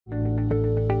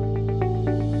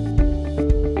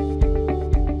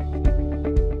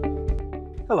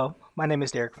My name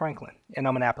is Derrick Franklin, and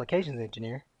I'm an applications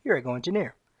engineer here at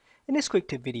GoEngineer. In this quick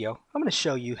tip video, I'm going to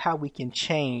show you how we can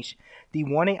change the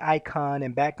warning icon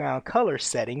and background color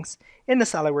settings in the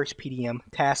SOLIDWORKS PDM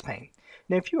Task Pane.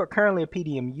 Now, if you are currently a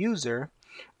PDM user,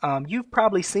 you've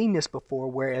probably seen this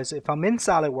before, whereas if I'm in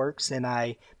SOLIDWORKS and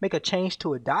I make a change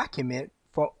to a document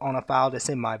on a file that's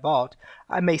in my vault,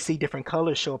 I may see different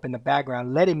colors show up in the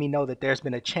background, letting me know that there's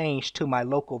been a change to my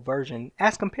local version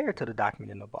as compared to the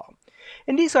document in the vault.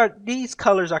 And these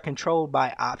colors are controlled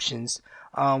by options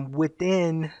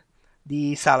within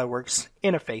the SOLIDWORKS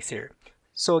interface here.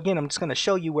 So again, I'm just going to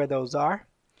show you where those are.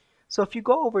 So if you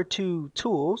go over to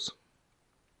Tools,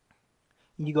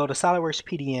 you go to SOLIDWORKS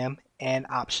PDM and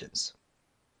Options,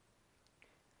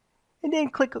 and then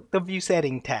click the View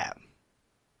Setting tab.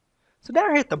 So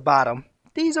down here at the bottom,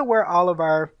 these are where all of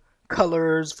our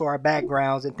colors for our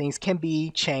backgrounds and things can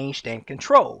be changed and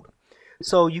controlled.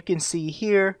 So you can see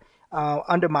here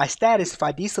under my status, if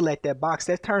I deselect that box,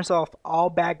 that turns off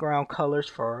all background colors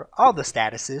for all the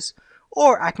statuses,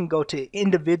 or I can go to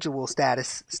individual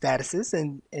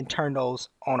statuses and turn those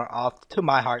on or off to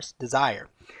my heart's desire.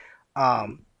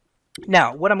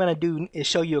 Now, what I'm going to do is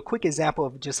show you a quick example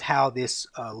of just how this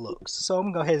looks. So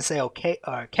I'm going to go ahead and say OK,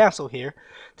 cancel here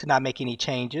to not make any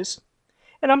changes.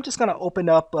 And I'm just going to open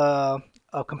up a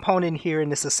component here in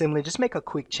this assembly. Just make a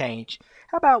quick change.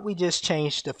 How about we just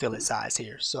change the fillet size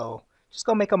here? So just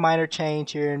going to make a minor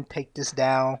change here and take this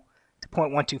down to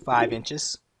 0.125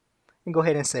 inches. And go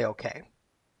ahead and say OK.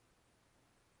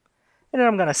 And then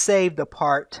I'm going to save the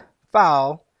part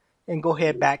file and go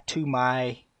ahead back to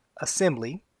my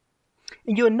assembly.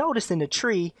 And you'll notice in the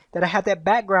tree that I have that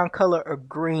background color of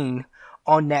green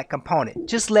on that component,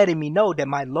 just letting me know that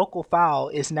my local file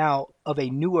is now of a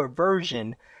newer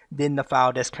version than the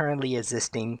file that's currently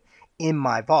existing in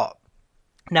my vault.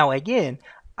 Now again,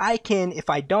 I can, if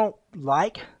I don't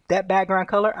like that background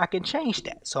color, I can change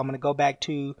that. So I'm going to go back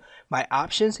to my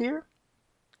options here.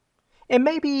 And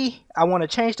maybe I want to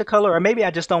change the color, or maybe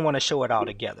I just don't want to show it all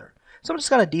together. So I'm just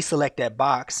going to deselect that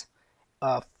box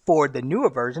for the newer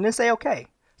version and say OK.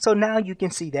 So now you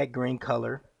can see that green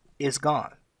color is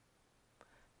gone.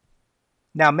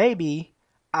 Now maybe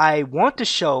I want to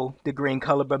show the green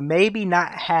color, but maybe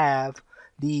not have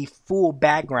the full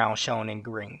background shown in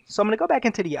green. So I'm going to go back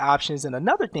into the options, and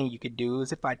another thing you could do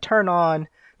is if I turn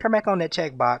back on that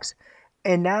checkbox,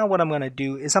 and now what I'm going to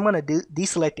do is I'm going to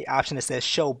deselect the option that says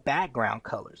show background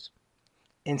colors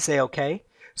and say OK.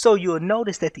 So you'll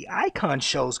notice that the icon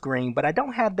shows green, but I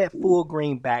don't have that full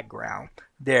green background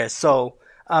there. So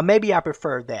maybe I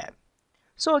prefer that.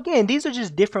 So again, these are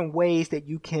just different ways that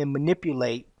you can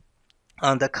manipulate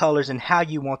the colors and how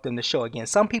you want them to show. Again,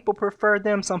 some people prefer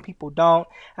them, some people don't.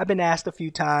 I've been asked a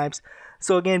few times.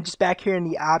 So again, just back here in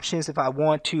the options, if I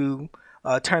want to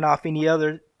turn off any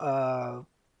other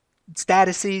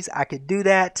statuses, I could do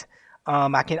that.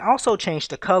 I can also change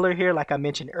the color here, like I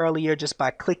mentioned earlier, just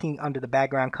by clicking under the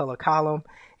background color column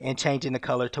and changing the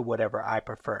color to whatever I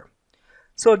prefer.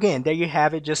 So again, there you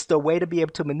have it, just a way to be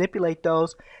able to manipulate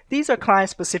those. These are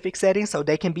client-specific settings, so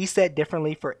they can be set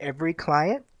differently for every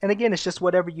client. And again, it's just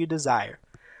whatever you desire.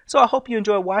 So I hope you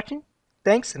enjoy watching.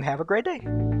 Thanks, and have a great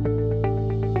day.